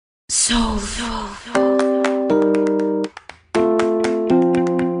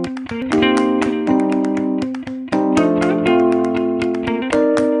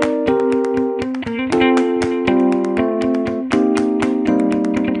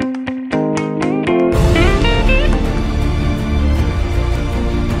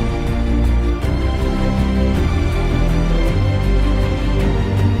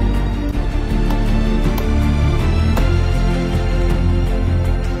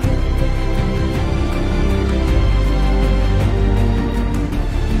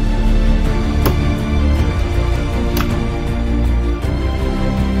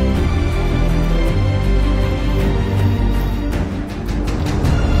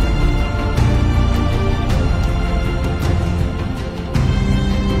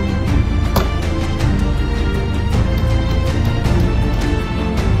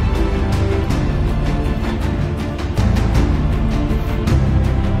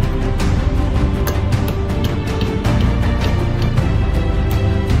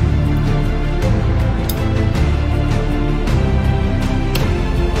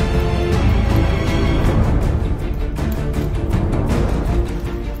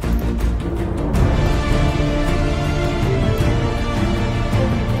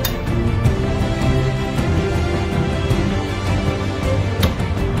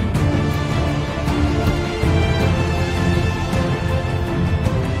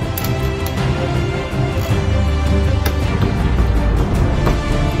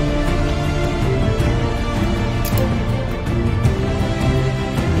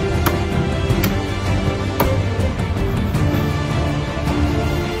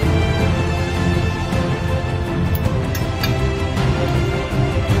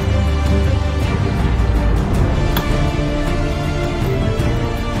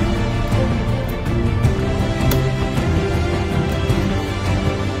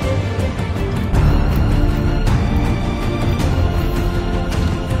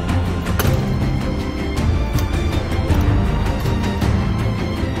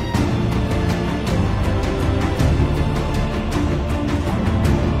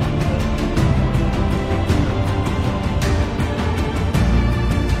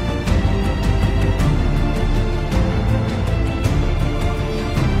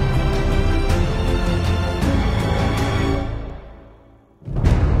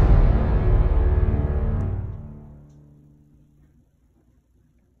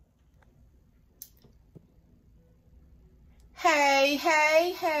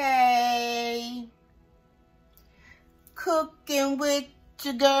Hey, cooking with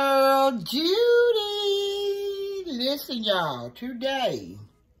your girl Judy. Listen, y'all, today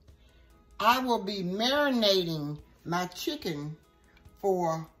I will be marinating my chicken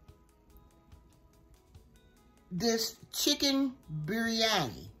for this chicken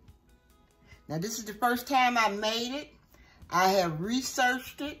biryani. Now, this is the first time I made it. I have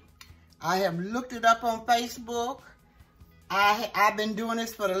researched it. I have looked it up on Facebook. I've been doing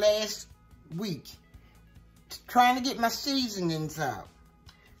this for the last week, trying to get my seasonings up.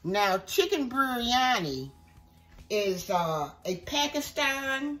 Now, chicken biryani is a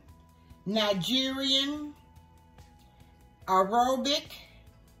Pakistan, Nigerian, Arabic,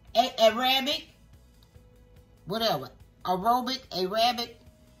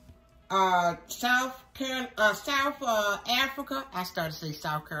 South Africa. I started to say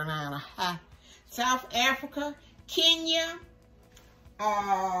South Carolina. South Africa, Kenya.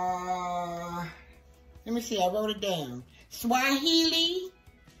 Let me see. I wrote it down. Swahili,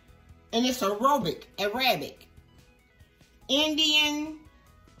 and it's Arabic, Indian.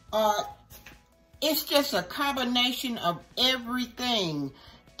 It's just a combination of everything.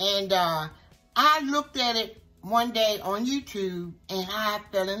 And I looked at it one day on YouTube, and I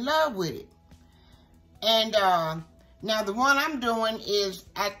fell in love with it. And now the one I'm doing is,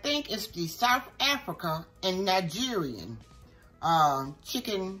 I think it's the South Africa and Nigerian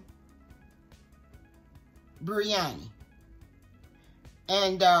chicken biryani.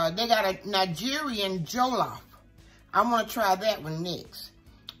 And they got a Nigerian jollof. I want to try that one next.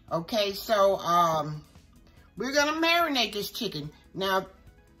 Okay, so we're going to marinate this chicken. Now,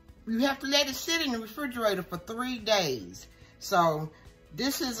 you have to let it sit in the refrigerator for 3 days. So,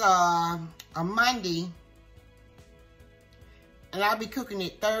 this is a Monday. And I'll be cooking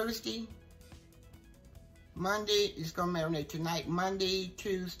it Thursday. Monday, it's going to marinate tonight. Monday,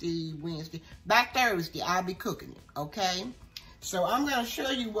 Tuesday, Wednesday. By Thursday, I'll be cooking it, okay? So, I'm going to show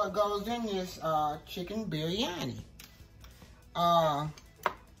you what goes in this chicken biryani. I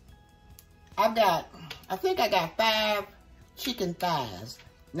think I got 5 chicken thighs.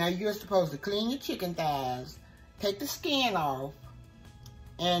 Now, you're supposed to clean your chicken thighs, take the skin off,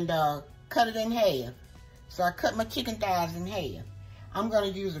 and cut it in half. So I cut my chicken thighs in half. I'm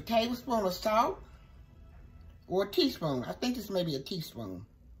going to use a tablespoon of salt or a teaspoon. I think this may be a teaspoon.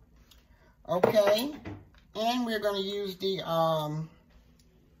 Okay, and we're going to use the,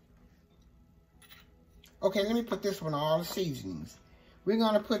 okay, let me put this one on all the seasonings. We're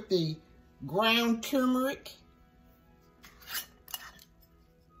going to put the ground turmeric,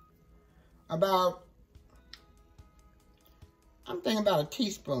 about, I'm thinking about a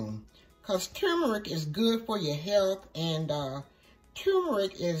teaspoon, because turmeric is good for your health, and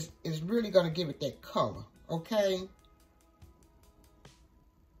turmeric is really going to give it that color, okay?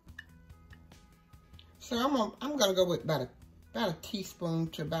 So I'm gonna go with about a teaspoon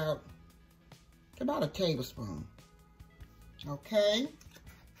to about a tablespoon. Okay.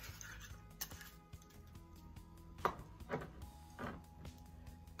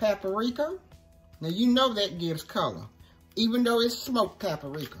 Paprika. Now you know that gives color, even though it's smoked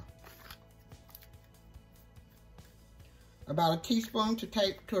paprika. About a teaspoon to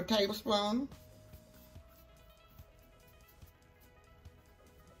a tablespoon.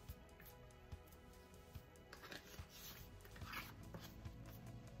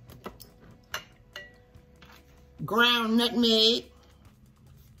 Ground nutmeg,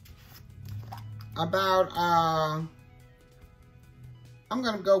 about, I'm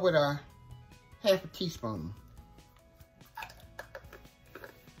going to go with a half a teaspoon.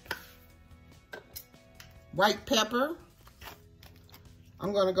 White pepper,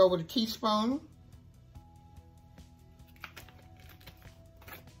 I'm going to go with a teaspoon.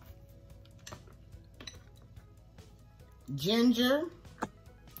 Ginger,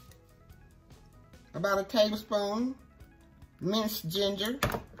 about a tablespoon. Minced ginger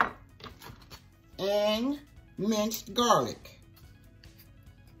and minced garlic,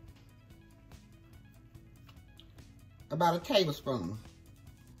 about a tablespoon.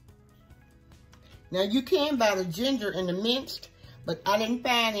 Now you can buy the ginger and the minced, but I didn't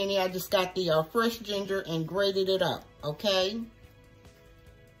find any. I just got the fresh ginger and grated it up, okay?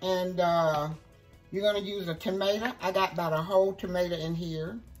 And you're gonna use a tomato. I got about a whole tomato in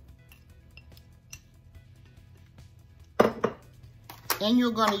here. And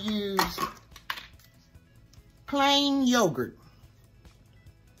you're gonna use plain yogurt,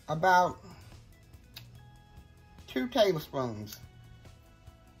 about 2 tablespoons.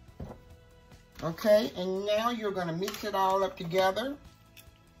 Okay, and now you're gonna mix it all up together.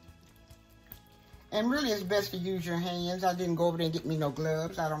 And really it's best to use your hands. I didn't go over there and get me no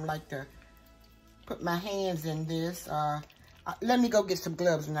gloves. I don't like to put my hands in this. Let me go get some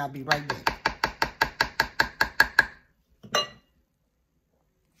gloves and I'll be right back.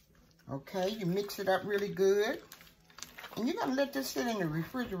 Okay, you mix it up really good. And you're gonna let this sit in the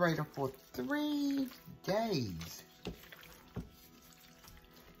refrigerator for 3 days.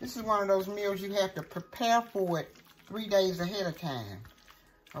 This is one of those meals you have to prepare for it 3 days ahead of time.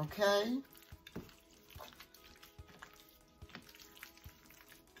 Okay?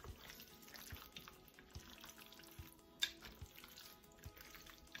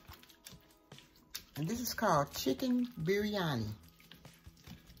 And this is called chicken biryani.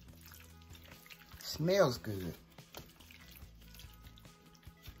 Smells good.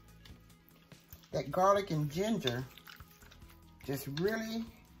 That garlic and ginger just really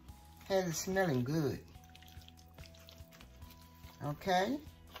has it smelling good. Okay,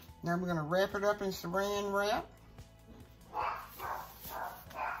 now we're gonna wrap it up in saran wrap.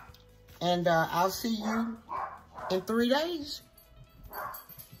 And I'll see you in 3 days.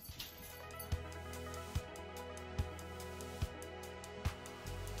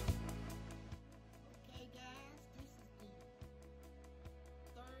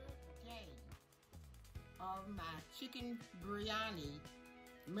 Of my chicken biryani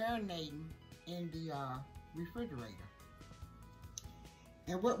marinating in the refrigerator.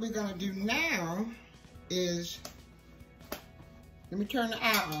 And what we're gonna do now is, let me turn the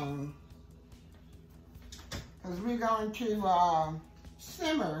eye on, because we're going to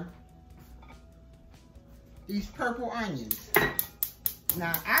simmer these purple onions.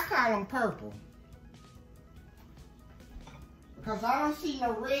 Now I call them purple because I don't see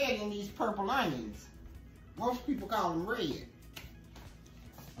no red in these purple onions. Most people call them red.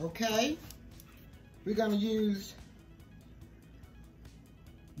 Okay, we're gonna use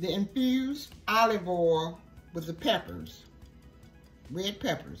the infused olive oil with the peppers, red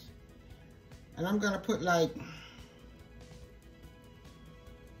peppers. And I'm gonna put like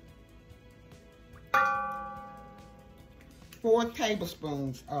 4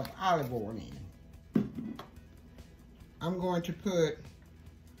 tablespoons of olive oil in. I'm going to put,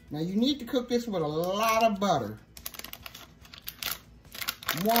 now you need to cook this with a lot of butter.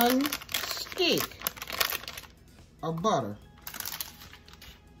 1 stick of butter.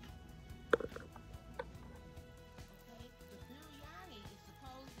 Okay, the biryani is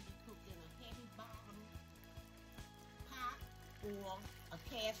supposed to be cooked in a heavy bottom pot or a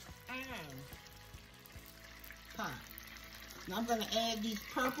cast iron pot. Now I'm going to add these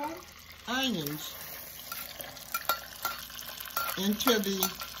purple onions into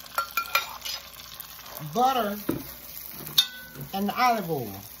the butter and the olive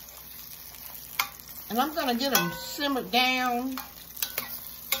oil. And I'm going to get them simmered down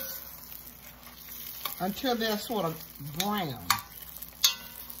until they're sort of brown.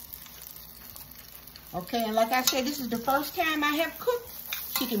 Okay, and like I said, this is the first time I have cooked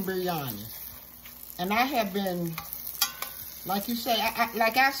chicken biryani. And I have been, like you say,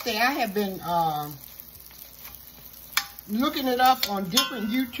 I have been looking it up on different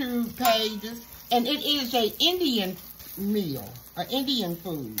YouTube pages. And it is an Indian meal, an Indian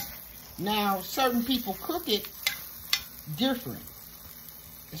food. Now, certain people cook it different.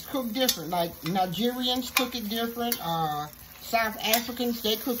 It's cooked different. Like Nigerians cook it different. South Africans,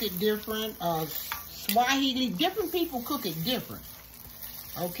 they cook it different. Swahili, different people cook it different.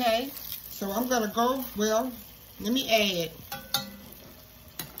 Okay? So I'm going to go, well, let me add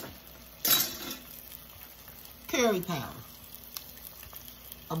curry powder.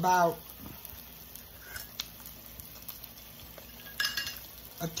 About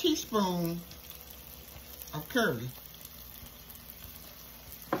a teaspoon of curry.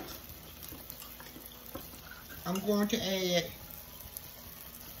 I'm going to add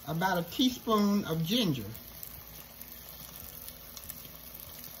about a teaspoon of ginger.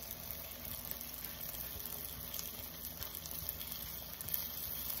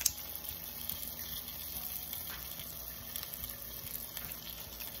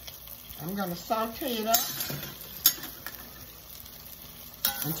 I'm going to saute it up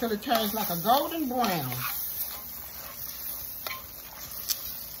until it turns like a golden brown. Next,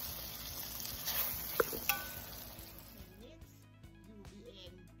 you will be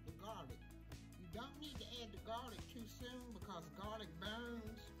adding the garlic. You don't need to add the garlic too soon because garlic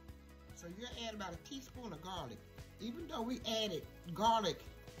burns. So you'll add about a teaspoon of garlic. Even though we added garlic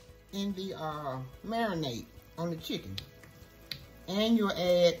in the marinade on the chicken. And you'll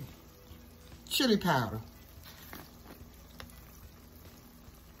add chili powder.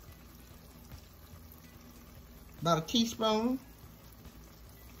 About a teaspoon.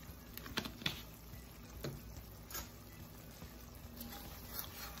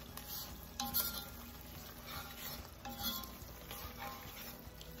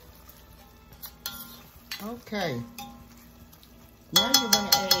 Okay. Now you're going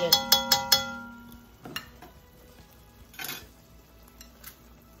to add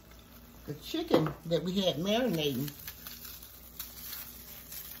the chicken that we had marinating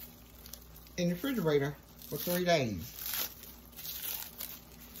in the refrigerator for 3 days.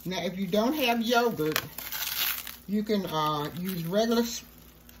 Now, if you don't have yogurt, you can use regular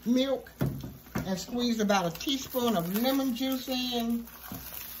milk and squeeze about a teaspoon of lemon juice in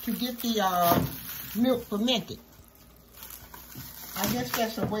to get the milk fermented. I guess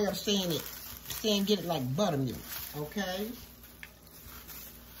that's a way of saying it, get it like buttermilk, okay?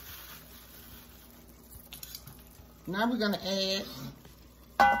 Now we're going to add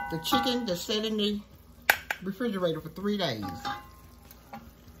the chicken that's set in the refrigerator for 3 days.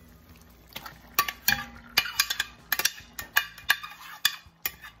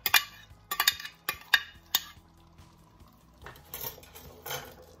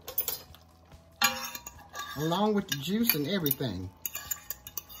 Along with the juice and everything.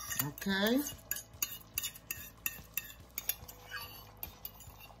 Okay.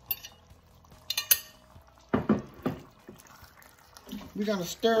 We're going to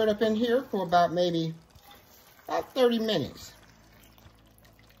stir it up in here for about 30 minutes.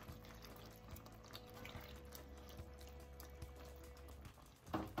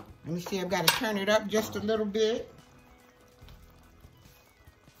 Let me see, I've got to turn it up just a little bit.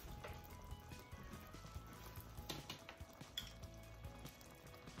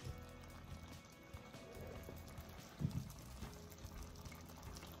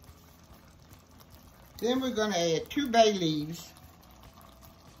 Then we're going to add 2 bay leaves.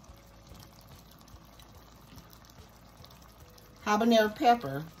 Habanero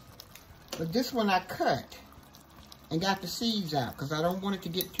pepper, but this one I cut and got the seeds out because I don't want it to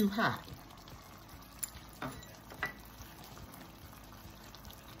get too hot.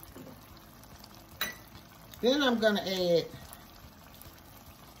 Then I'm going to add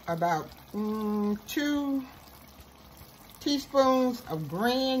about 2 teaspoons of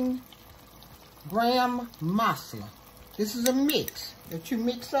GRAHM masala. This is a mix. that you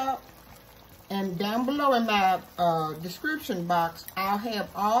mix up. And down below in my description box, I'll have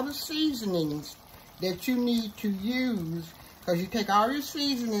all the seasonings that you need to use, because you take all your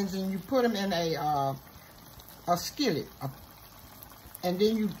seasonings and you put them in a skillet, and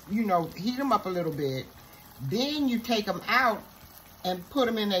then you know, heat them up a little bit. Then you take them out and put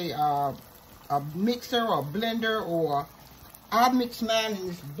them in a mixer or blender, or I mix mine in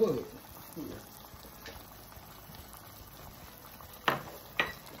this bullet here.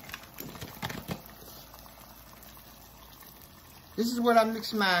 This is what I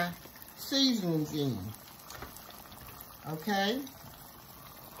mix my seasonings in, okay?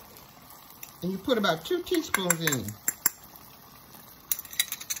 And you put about 2 teaspoons in.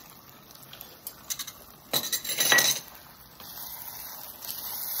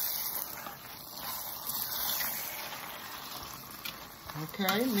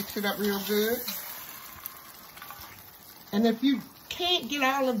 Okay, mix it up real good. And if you can't get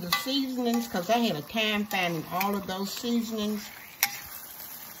all of the seasonings, because I had a time finding all of those seasonings,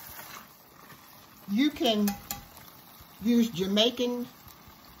 you can use Jamaican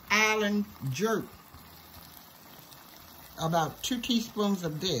island jerk, about 2 teaspoons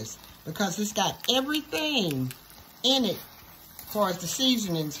of this, because it's got everything in it as far as the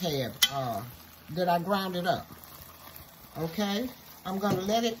seasonings have that I grounded up. Okay, I'm going to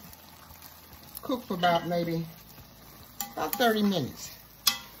let it cook for about 30 minutes.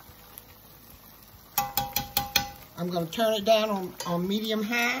 I'm going to turn it down on medium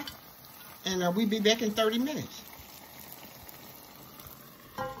high, and we'll be back in 30 minutes.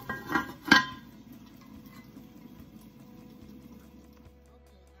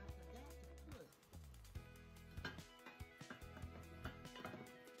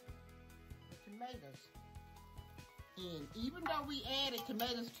 Tomatoes. And even though we added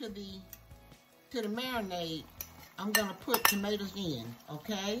tomatoes to the marinade, I'm gonna put tomatoes in,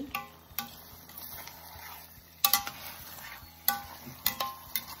 okay?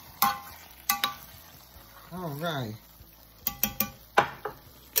 All right.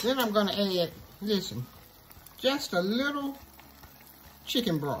 Then I'm gonna add, listen, just a little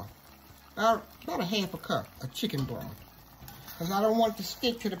chicken broth, about a half a cup of chicken broth, because I don't want it to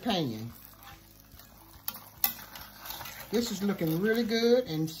stick to the pan. This is looking really good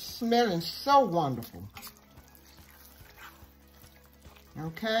and smelling so wonderful.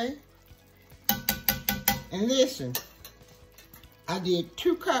 Okay? And listen, I did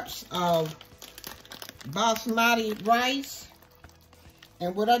 2 cups of basmati rice.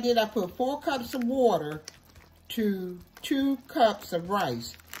 And what I did, I put 4 cups of water to 2 cups of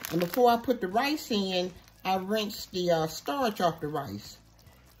rice. And before I put the rice in, I rinsed the starch off the rice.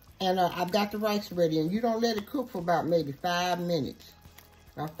 And I've got the rice ready, and you don't let it cook for about maybe 5 minutes.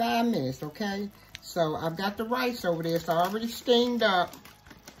 About 5 minutes, okay? So I've got the rice over there, so I already steamed up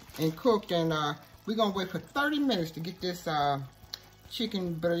and cooked, and we're gonna wait for 30 minutes to get this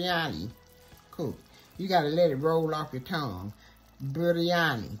chicken biryani cooked. You gotta let it roll off your tongue.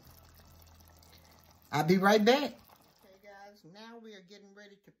 Biryani. I'll be right back. Okay guys, now we are getting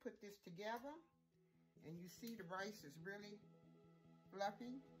ready to put this together. And you see the rice is really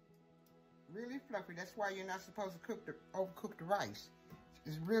fluffy. Really fluffy. That's why you're not supposed to overcook the rice.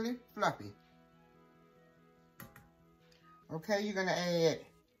 It's really fluffy. Okay, you're gonna add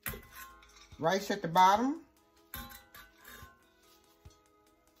rice at the bottom.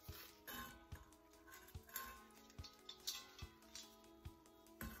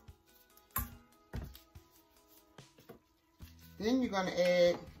 Then you're gonna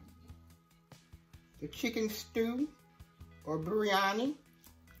add the chicken stew or biryani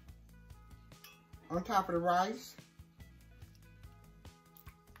on top of the rice.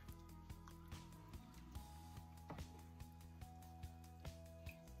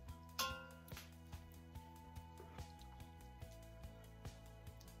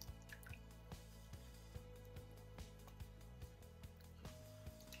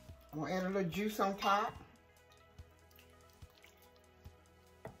 I'm gonna add a little juice on top.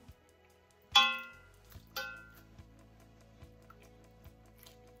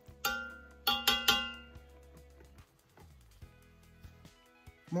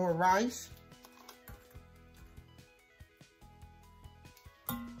 More rice.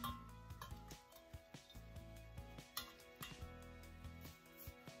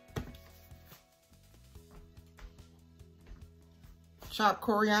 Chopped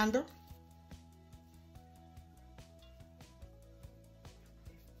coriander.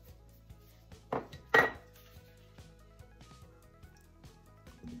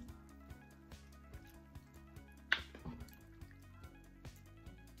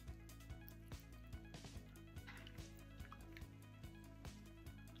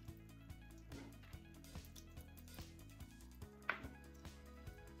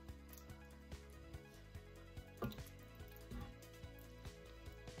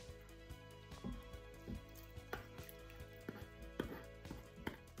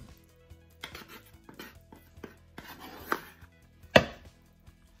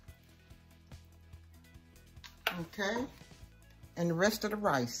 Okay, and the rest of the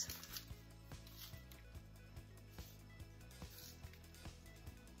rice.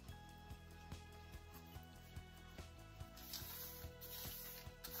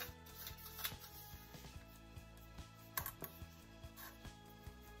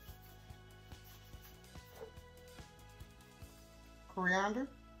 Coriander.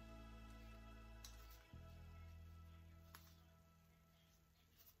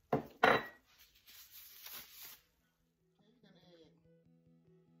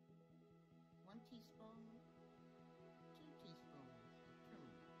 Teaspoon, 2 teaspoons of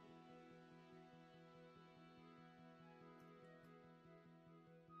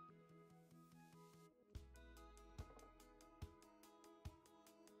turmeric.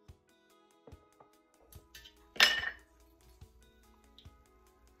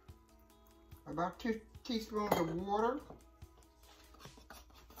 About 2 teaspoons of water.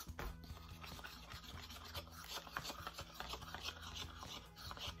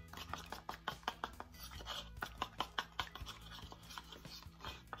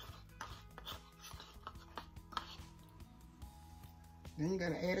 Then you're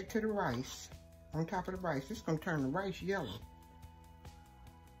going to add it to the rice, on top of the rice. It's going to turn the rice yellow.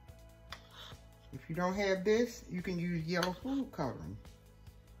 If you don't have this, you can use yellow food coloring.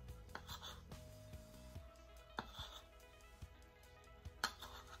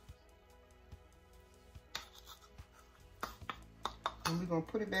 And we're going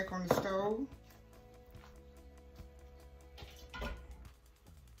to put it back on the stove.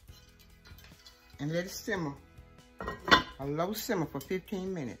 And let it simmer. A low simmer for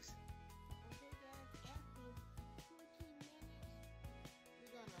 15 minutes. Okay guys, after 14 minutes,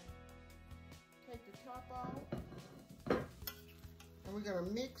 we're gonna take the top off. And we're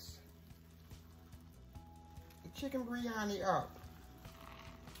gonna mix the chicken biryani up.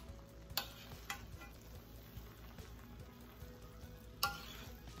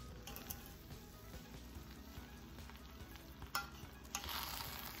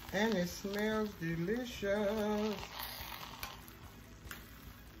 And it smells delicious.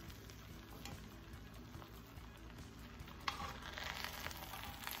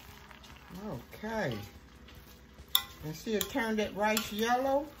 Okay. And see it turned that rice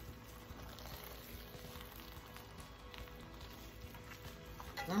yellow?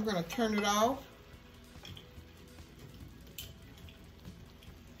 I'm gonna turn it off.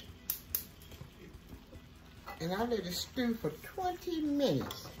 And I'll let it stew for 20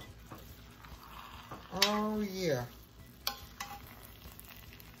 minutes. Oh yeah.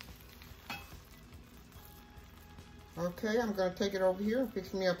 Okay, I'm gonna take it over here and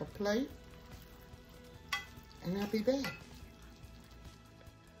fix me up a plate. And I'll be back. Here's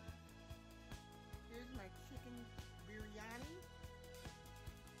my chicken biryani.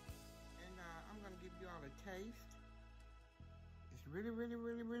 And I'm gonna give you all a taste. It's really, really,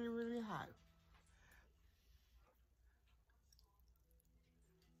 really, really, really hot.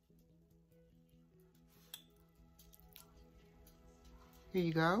 Here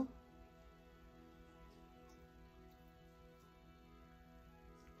you go.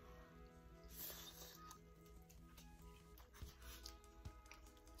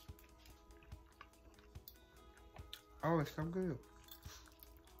 Oh, it's so good.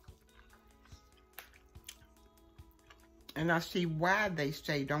 And I see why they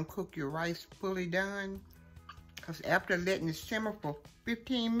say don't cook your rice fully done. Because after letting it simmer for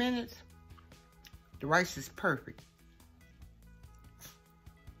 15 minutes, the rice is perfect.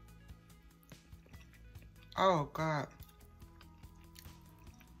 Oh, God.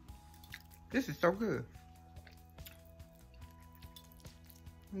 This is so good.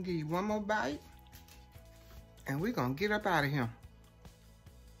 I'll give you one more bite. And we're going to get up out of here.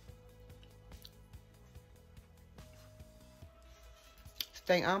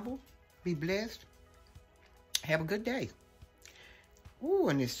 Stay humble. Be blessed. Have a good day. Ooh,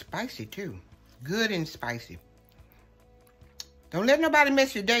 and it's spicy too. Good and spicy. Don't let nobody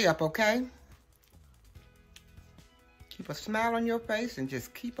mess your day up, okay? Keep a smile on your face and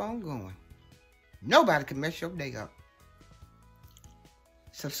just keep on going. Nobody can mess your day up.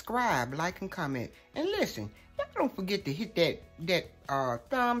 Subscribe, like, and comment. And listen, y'all don't forget to hit that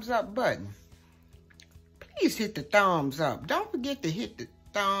thumbs up button. Please hit the thumbs up. Don't forget to hit the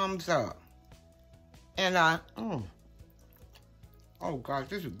thumbs up. And oh gosh,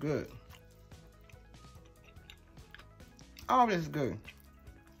 this is good. Oh, this is good.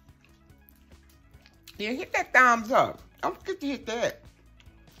 Yeah, hit that thumbs up. Don't forget to hit that.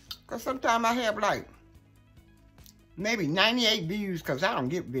 Because sometimes I have like maybe 98 views because I don't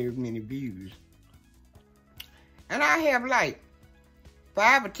get very many views. And I have like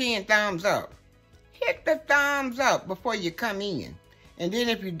 5 or 10 thumbs up. hit the thumbs up before you come in. And then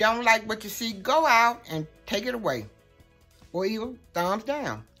if you don't like what you see, go out and take it away. Or even thumbs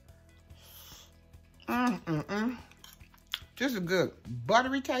down. This is good.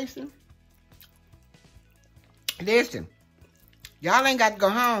 Buttery tasting. Listen, y'all ain't got to go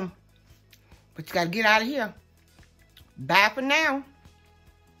home, but you got to get out of here. Bye for now.